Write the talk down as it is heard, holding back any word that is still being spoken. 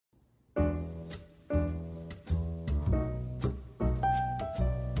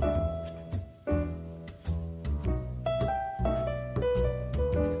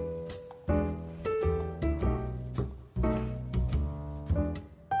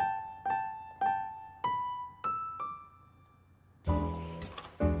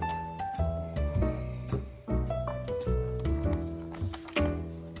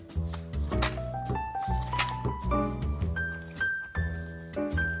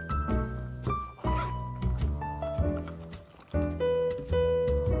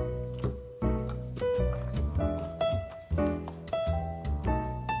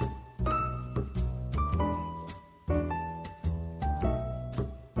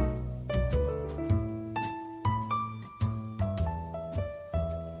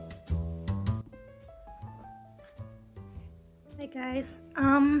guys.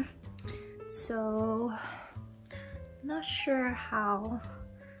 So not sure how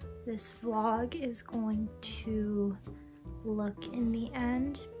this vlog is going to look in the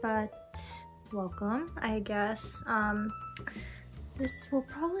end, but welcome, I guess. This will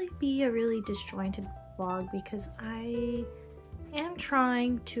probably be a really disjointed vlog because I am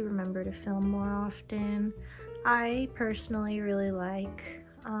trying to remember to film more often. I personally really like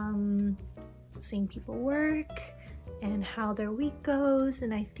seeing people work and how their week goes,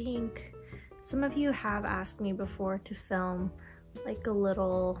 and I think some of you have asked me before to film like a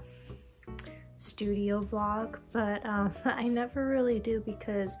little studio vlog, but I never really do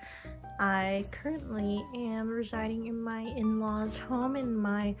because I currently am residing in my in-laws' home and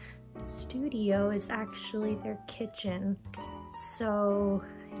my studio is actually their kitchen. So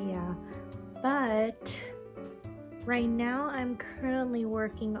yeah, but right now I'm currently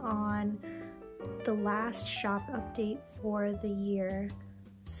working on the last shop update for the year.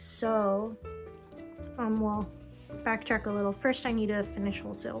 So well, backtrack a little. First I need to finish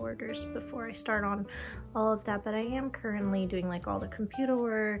wholesale orders before I start on all of that, but I am currently doing like all the computer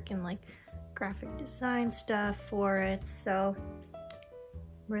work and like graphic design stuff for it, so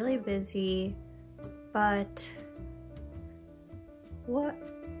really busy. But what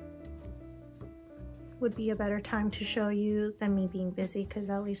would be a better time to show you than me being busy, because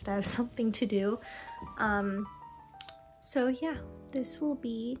at least I have something to do. So yeah, this will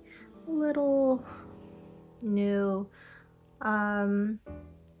be a little new. I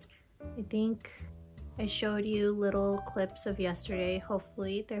think I showed you little clips of yesterday.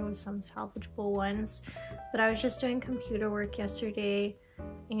 Hopefully there was some salvageable ones, but I was just doing computer work yesterday,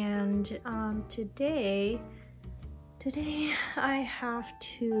 and today I have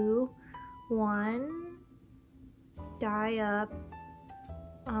to dye up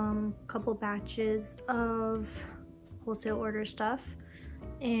a couple batches of wholesale order stuff,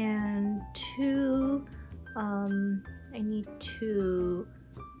 and two, I need to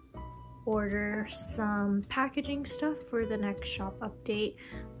order some packaging stuff for the next shop update.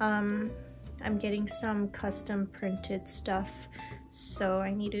 I'm getting some custom printed stuff, so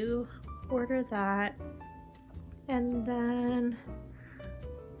I need to order that. And then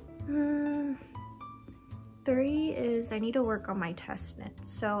 3 is I need to work on my test knit.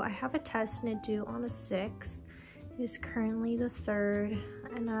 So I have a test knit due on the 6th. It is currently the 3rd,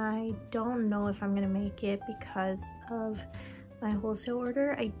 and I don't know if I'm gonna make it because of my wholesale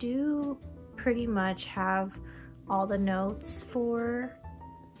order. I do pretty much have all the notes for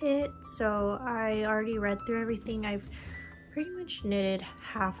it, so I already read through everything. I've pretty much knitted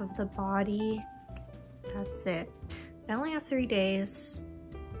half of the body. That's it. I only have 3 days.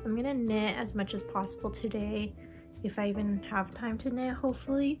 I'm gonna knit as much as possible today, if I even have time to knit,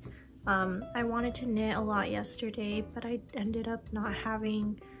 hopefully. I wanted to knit a lot yesterday, but I ended up not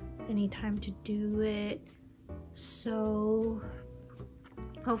having any time to do it. So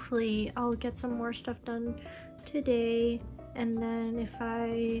hopefully I'll get some more stuff done today, and then if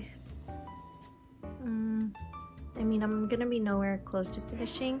I mean, I'm gonna be nowhere close to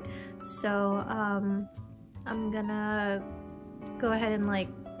finishing, so I'm gonna go ahead and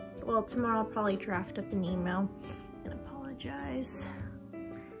well, tomorrow I'll probably draft up an email and apologize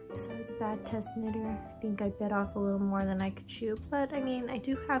because I was a bad test knitter. I think I bit off a little more than I could chew, but I mean, I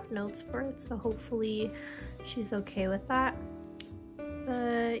do have notes for it, so hopefully she's okay with that.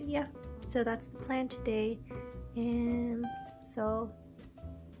 But yeah, so that's the plan today, and so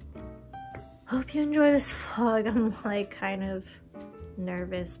hope you enjoy this vlog. I'm like kind of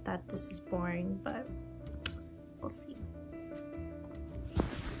nervous that this is boring, but we'll see.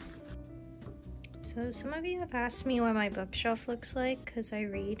 So some of you have asked me what my bookshelf looks like because I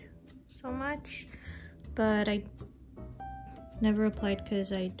read so much, but I never replied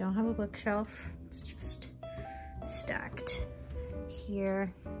because I don't have a bookshelf. It's just stacked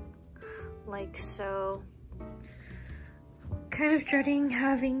here like so. Kind of dreading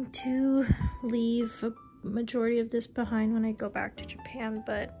having to leave a majority of this behind when I go back to Japan,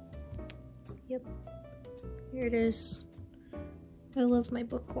 but yep, here it is. I love my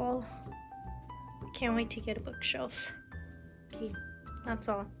book wall. Can't wait to get a bookshelf. Okay, that's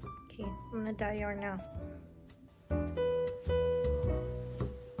all. Okay, I'm gonna dye yarn now.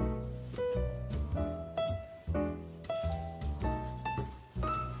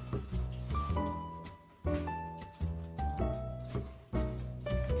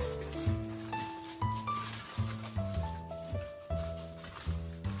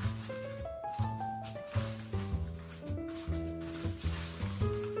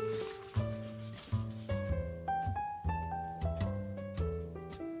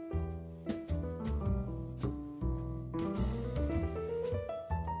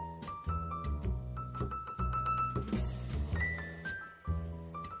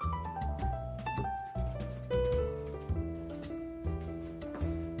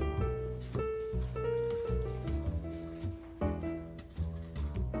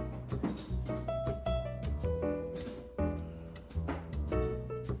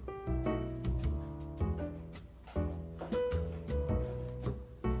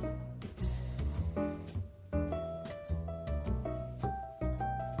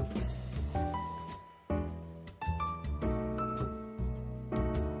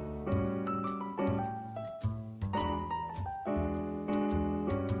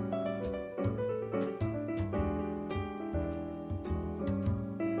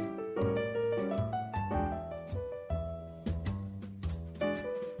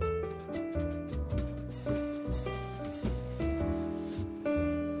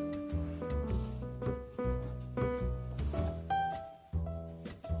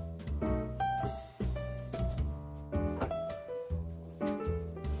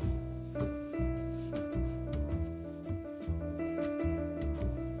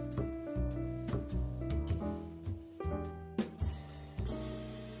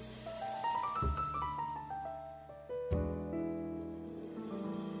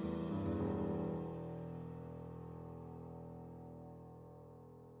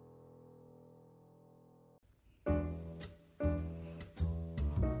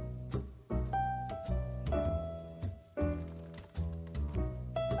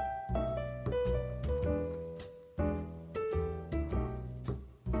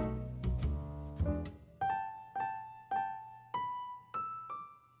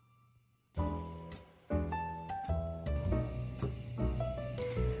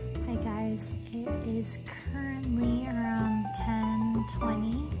 is currently around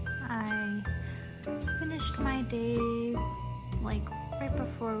 10:20. I finished my day like right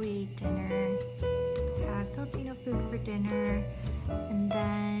before we ate dinner. Had Filipino food for dinner, and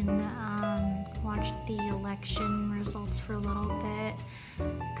then watched the election results for a little bit.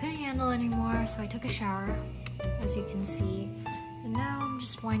 Couldn't handle anymore, so I took a shower, as you can see. And now I'm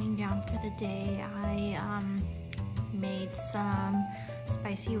just winding down for the day. I made some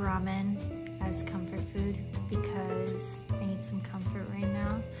spicy ramen as comfort food because I need some comfort right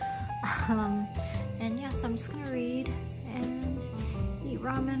now. And yes, I'm just gonna read and eat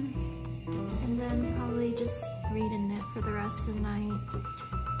ramen, and then probably just read and knit for the rest of the night,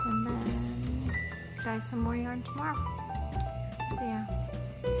 and then dye some more yarn tomorrow. So yeah,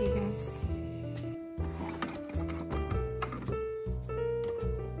 see you guys.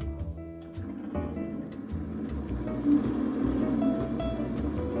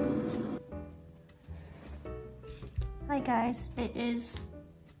 Hi guys, it is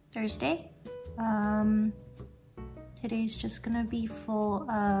Thursday. Today's just gonna be full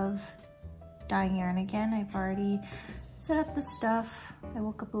of dyeing yarn again. I've already set up the stuff. I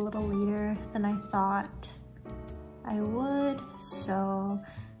woke up a little later than I thought I would, so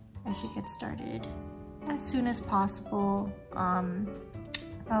I should get started as soon as possible. I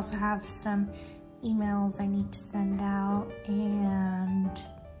also have some emails I need to send out, and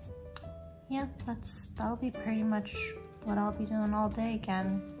yeah, that'll be pretty much what I'll be doing all day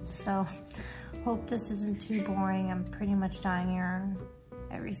again. So hope this isn't too boring. I'm pretty much dyeing yarn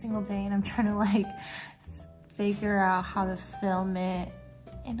every single day, and I'm trying to like figure out how to film it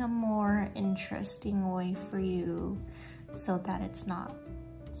in a more interesting way for you so that it's not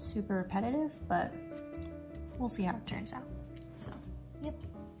super repetitive, but we'll see how it turns out. So yep,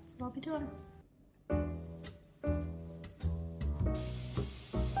 that's what I'll be doing.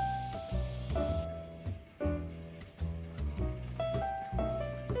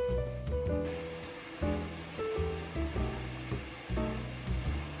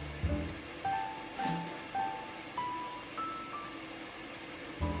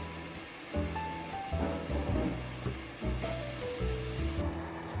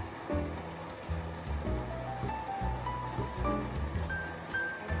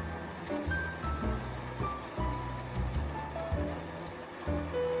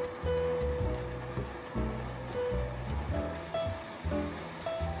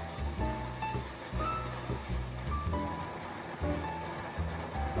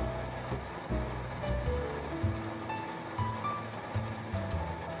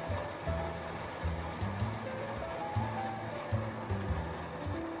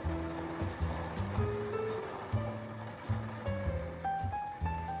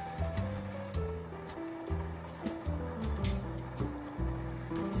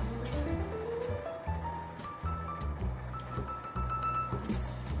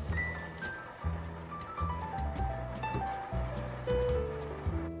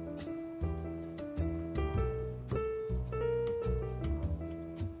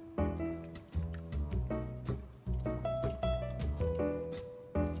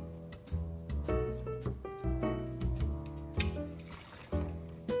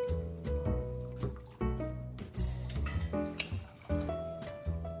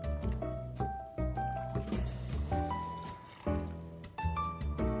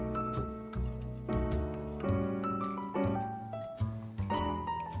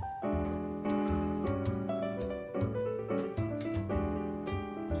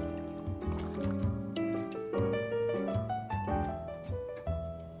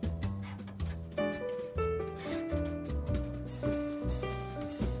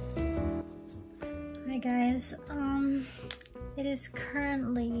 Guys, it is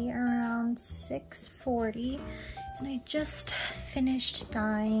currently around 6:40, and I just finished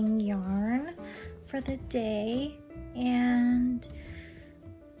dyeing yarn for the day and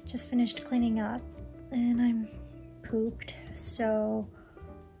just finished cleaning up, and I'm pooped, so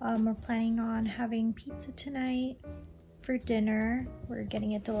we're planning on having pizza tonight for dinner. We're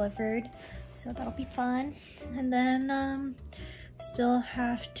getting it delivered, so that'll be fun. And then still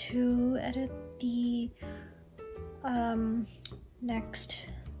have to edit the next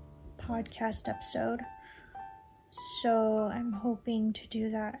podcast episode, so I'm hoping to do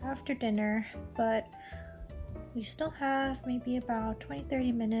that after dinner, but we still have maybe about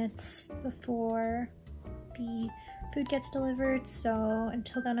 20-30 minutes before the food gets delivered, so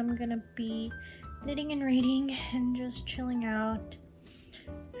until then I'm gonna be knitting and reading and just chilling out.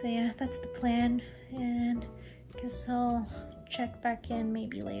 So yeah, that's the plan, and I guess I'll check back in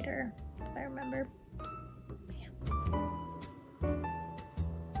maybe later if I remember. Yeah.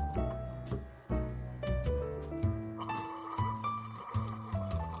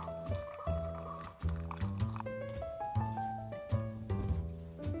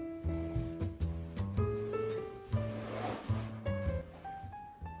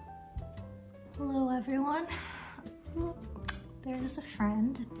 Hello everyone. Ooh, there's a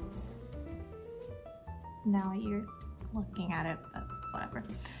friend. Now you're looking at it, but whatever.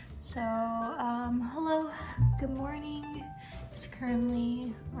 So, hello, good morning. It's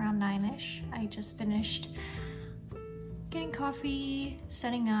currently around 9-ish. I just finished getting coffee,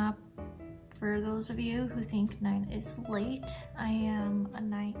 setting up. For those of you who think 9 is late, I am a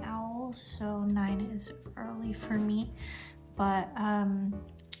night owl, so 9 is early for me. But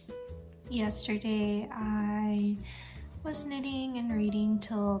yesterday I was knitting and reading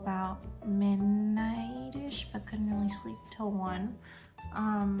till about midnight-ish, but couldn't really sleep till 1.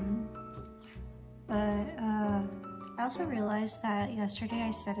 I also realized that yesterday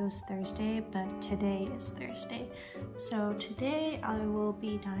I said it was Thursday, but today is Thursday. So today I will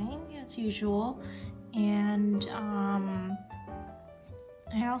be dyeing as usual, and I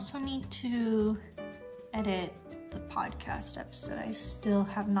also need to edit the podcast episode. I still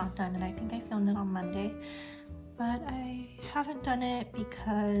have not done it. I think I filmed it on Monday, but I haven't done it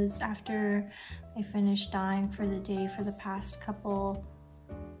because after I finished dyeing for the day for the past couple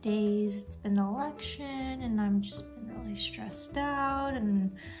days, it's been an election and I'm just been really stressed out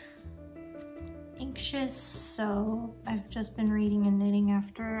and anxious, so I've just been reading and knitting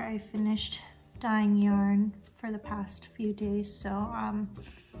after I finished dyeing yarn for the past few days. So I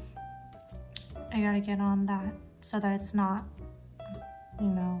gotta get on that so that it's not, you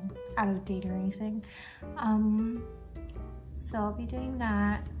know, out of date or anything. So I'll be doing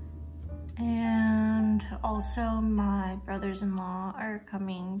that. And also my brothers-in-law are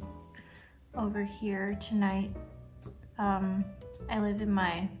coming over here tonight. I live in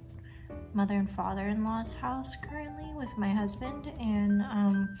my mother and father-in-law's house currently with my husband, and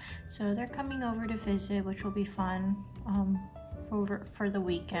so they're coming over to visit, which will be fun for the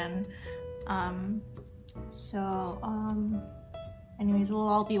weekend. Anyways, we'll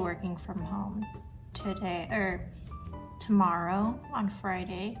all be working from home today or tomorrow on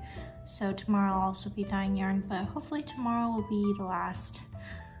Friday. So tomorrow I'll also be dyeing yarn, but hopefully tomorrow will be the last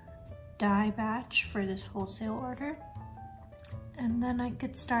dye batch for this wholesale order. And then I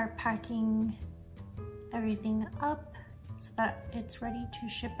could start packing everything up so that it's ready to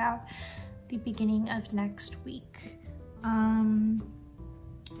ship out the beginning of next week.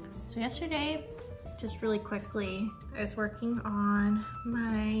 So yesterday, just really quickly, I was working on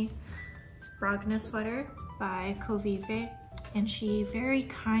my Ragna sweater by Covive, and she very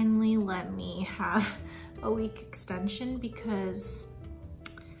kindly let me have a week extension because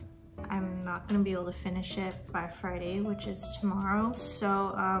I'm not gonna be able to finish it by Friday, which is tomorrow.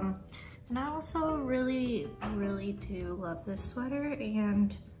 So, and I also really do love this sweater,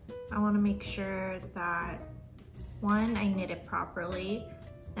 and I wanna make sure that 1, I knit it properly,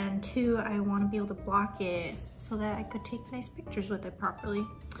 and 2, I wanna be able to block it so that I could take nice pictures with it properly.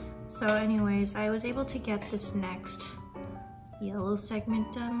 So anyways, I was able to get this next yellow segment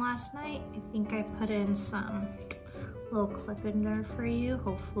done last night. I think I put in some little clip in there for you,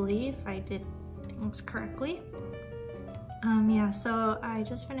 hopefully, if I did things correctly. Yeah, so I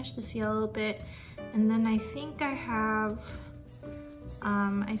just finished this yellow bit, and then I think I have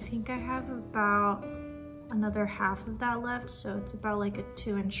about another half of that left, so it's about like a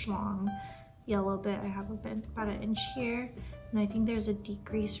 2-inch long yellow bit. I have about an inch here, and I think there's a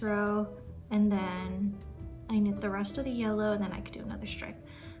decrease row, and then I knit the rest of the yellow, and then I could do another stripe.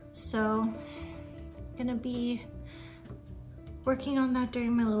 So I'm gonna be working on that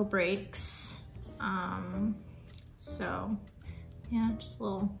during my little breaks. So yeah, just a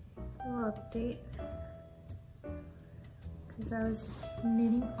little update, because I was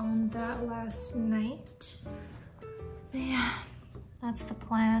knitting on that last night. But yeah, that's the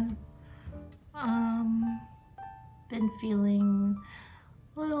plan. Been feeling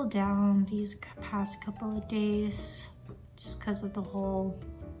a little down these past couple of days just because of the whole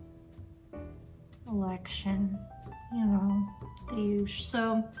election, you know, the usual.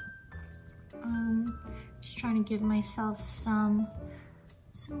 So just trying to give myself some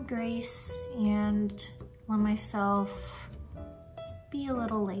grace and let myself be a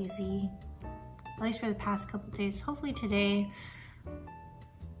little lazy, at least for the past couple of days. Hopefully today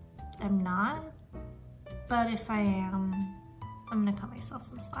I'm not, but if I am, I'm gonna cut myself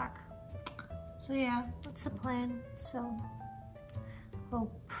some slack. So yeah, that's the plan. So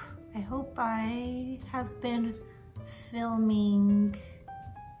I hope I have been filming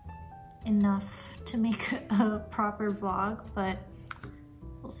enough to make a proper vlog, but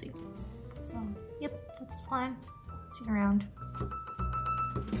we'll see. So yep, that's the plan. See you around.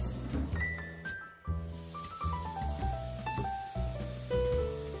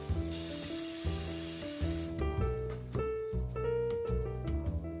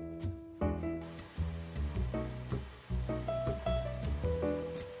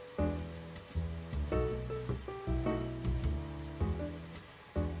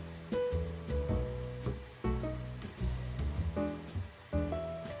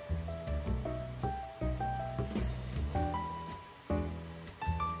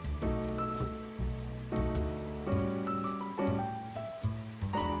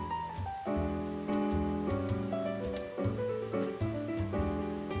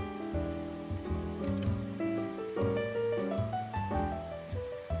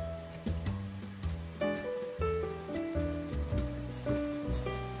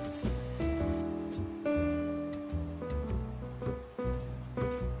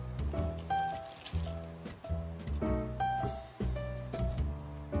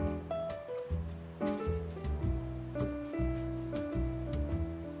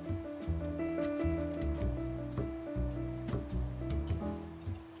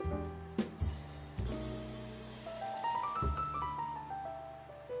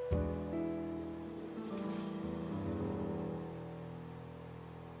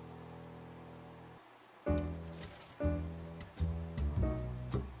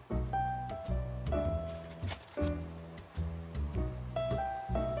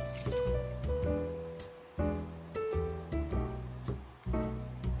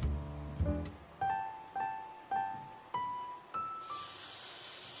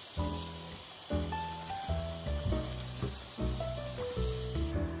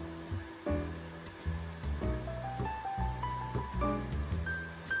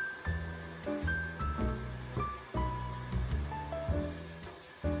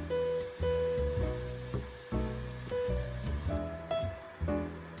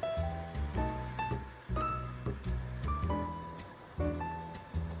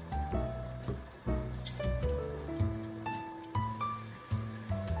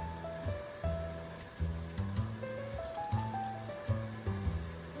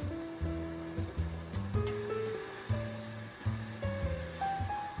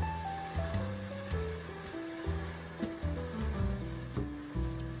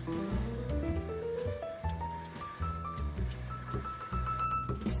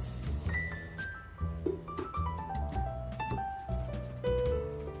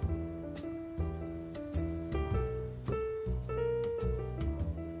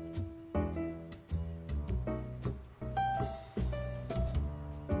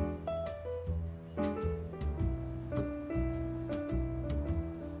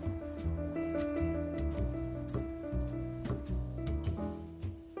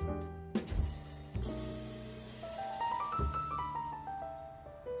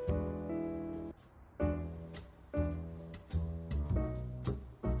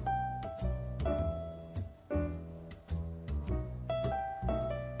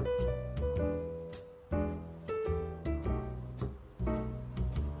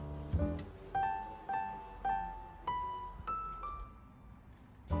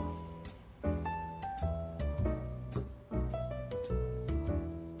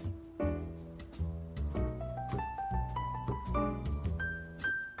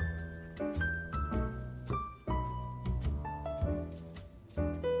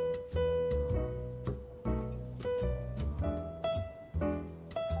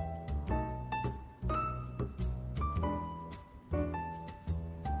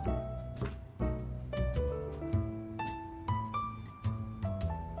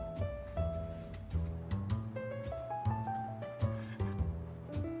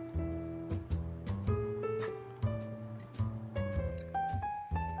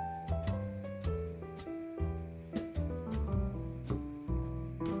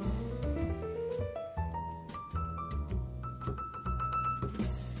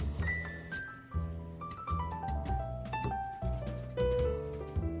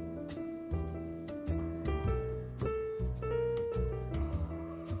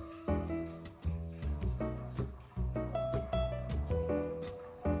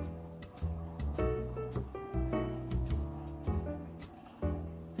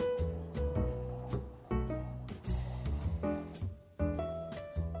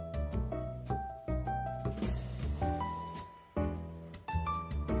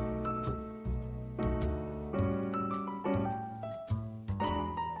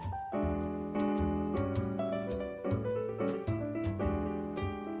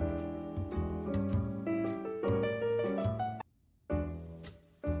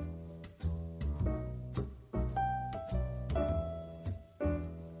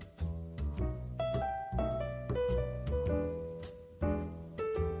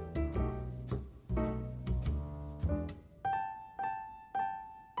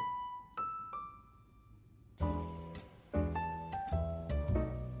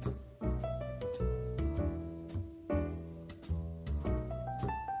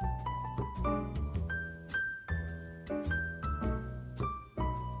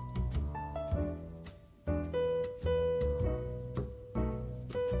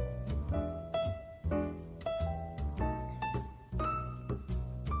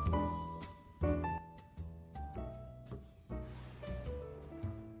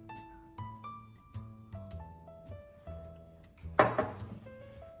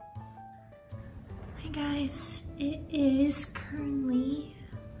 Guys, it is currently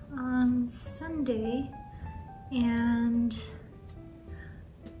Sunday, and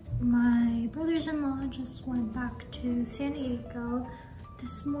my brothers-in-law just went back to San Diego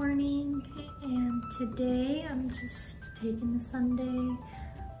this morning, and today I'm just taking the Sunday,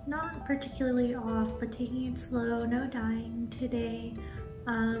 not particularly off, but taking it slow, no dyeing today.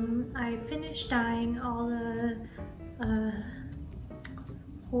 I finished dyeing all the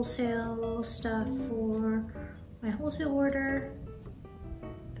wholesale stuff for my wholesale order.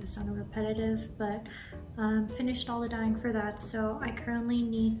 That sounded repetitive, but finished all the dyeing for that. So I currently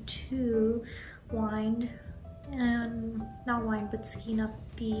need to wind and not wind, but skein up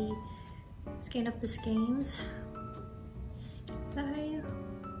the skeins. Is that how you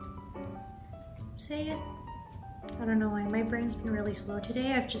say it? I don't know why. My brain's been really slow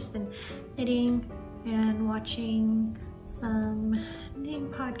today. I've just been knitting and watching some knitting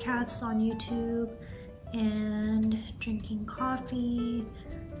podcasts on YouTube and drinking coffee,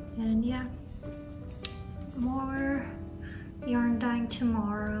 and yeah, more yarn dyeing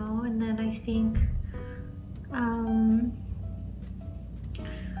tomorrow. And then I think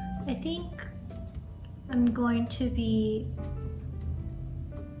I'm going to be,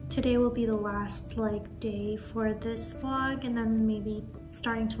 today will be the last day for this vlog, and then maybe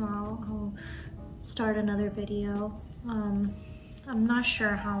starting tomorrow I'll start another video. I'm not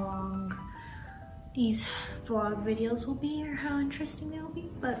sure how long these vlog videos will be or how interesting they will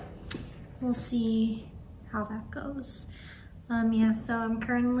be, but we'll see how that goes. Yeah, so I'm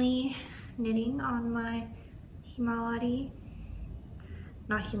currently knitting on my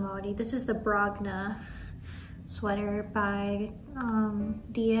this is the Brogna sweater by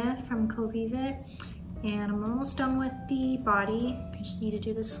Dia from Covivit, and I'm almost done with the body. I just need to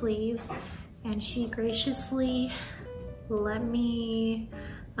do the sleeves, and she graciously is letting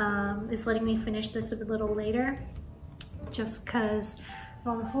me finish this a little later, just because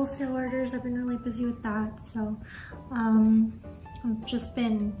all the wholesale orders, I've been really busy with that. So I've just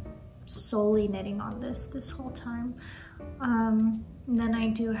been solely knitting on this whole time. And then I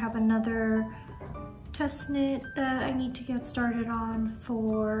do have another test knit that I need to get started on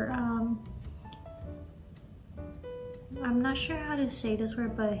for I'm not sure how to say this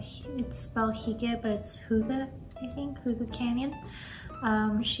word, but it's spelled Hygge, but it's Hygge, I think, Hygge Canyon.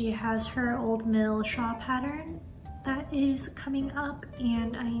 She has her old mill shawl pattern that is coming up,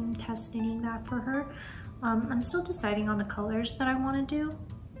 and I am test knitting that for her. I'm still deciding on the colors that I want to do,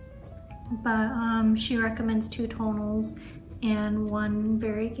 but she recommends 2 tonals and 1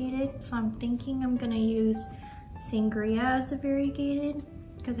 variegated, so I'm thinking I'm gonna use Sangria as a variegated,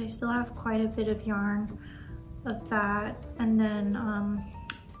 because I still have quite a bit of yarn of that. And then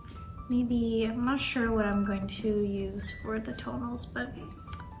maybe, I'm not sure what I'm going to use for the tonals, but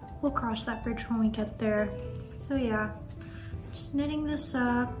we'll cross that bridge when we get there. So yeah, just knitting this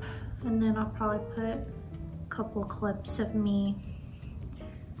up, and then I'll probably put a couple clips of me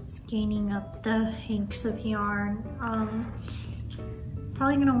skeining up the hanks of yarn.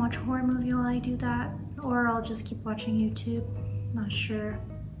 Probably gonna watch a horror movie while I do that, or I'll just keep watching YouTube, not sure.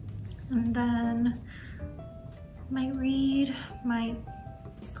 And then might read, might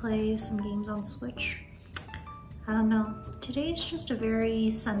play some games on Switch. I don't know. Today's just a very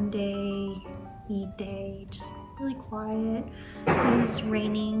Sunday-y day, just really quiet. It was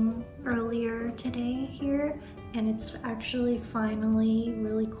raining earlier today here, and it's actually finally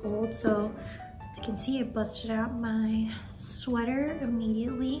really cold. So as you can see, I busted out my sweater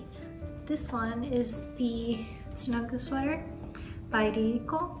immediately. This one is the Snugga sweater by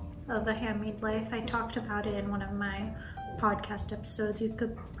Rico of A Handmade Life. I talked about it in one of my podcast episodes. You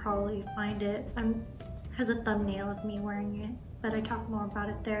could probably find it. It has a thumbnail of me wearing it, but I talk more about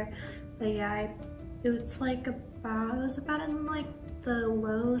it there. But yeah, it was about in the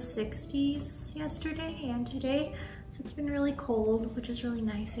low 60s yesterday and today. So it's been really cold, which is really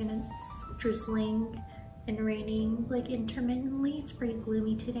nice, and it's drizzling and raining intermittently. It's pretty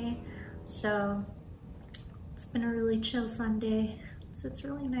gloomy today. So it's been a really chill Sunday. So it's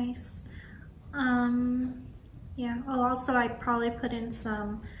really nice. Yeah, oh, also I probably put in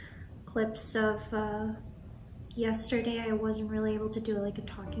some clips of yesterday. I wasn't really able to do a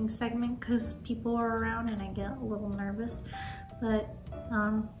talking segment because people were around and I get a little nervous, but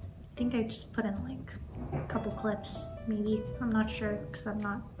I think I just put in a couple clips, maybe. I'm not sure because I'm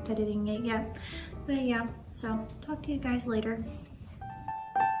not editing it yet, but yeah, so talk to you guys later.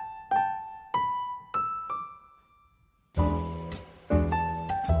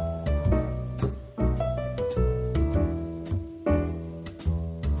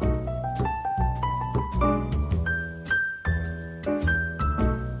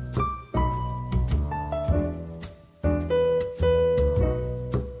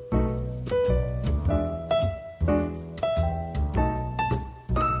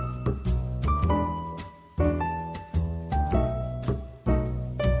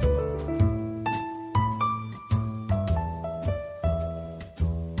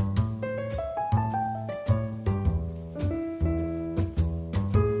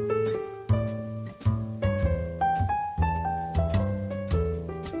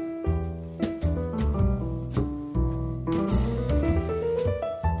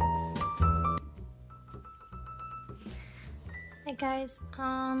 guys,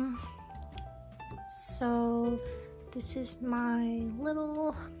 so this is my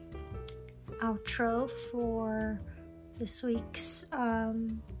little outro for this week's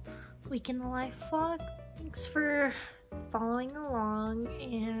week in the life vlog. Thanks for following along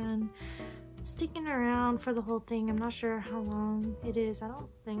and sticking around for the whole thing. I'm not sure how long it is. I don't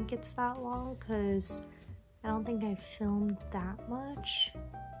think it's that long because I don't think I filmed that much.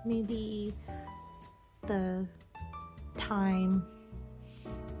 Maybe the time,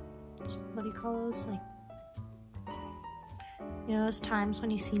 what do you call those, like, you know, those times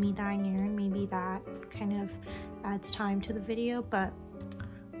when you see me dyeing hair, and maybe that kind of adds time to the video, but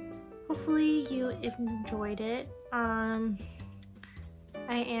hopefully you enjoyed it. I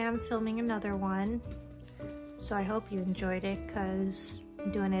am filming another one, so I hope you enjoyed it because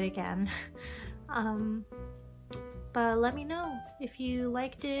I'm doing it again. But let me know if you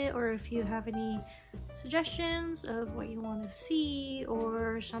liked it or if you have any suggestions of what you want to see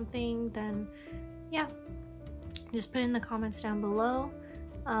or something, then yeah, just put in the comments down below.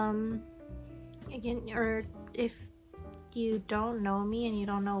 Again, or if you don't know me and you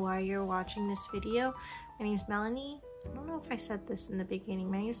don't know why you're watching this video, my name's Melanie. I don't know if I said this in the beginning.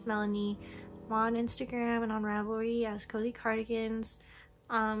 My name's Melanie. I'm on Instagram and on Ravelry as Cozy Cardigans.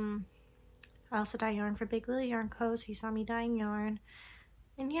 I also dye yarn for Big Lily Yarn Co, so you saw me dyeing yarn.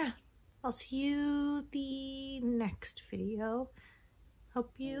 And yeah, I'll see you the next video.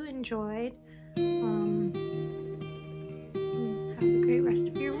 Hope you enjoyed. Have a great rest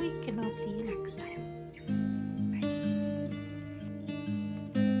of your week, and I'll see you next time.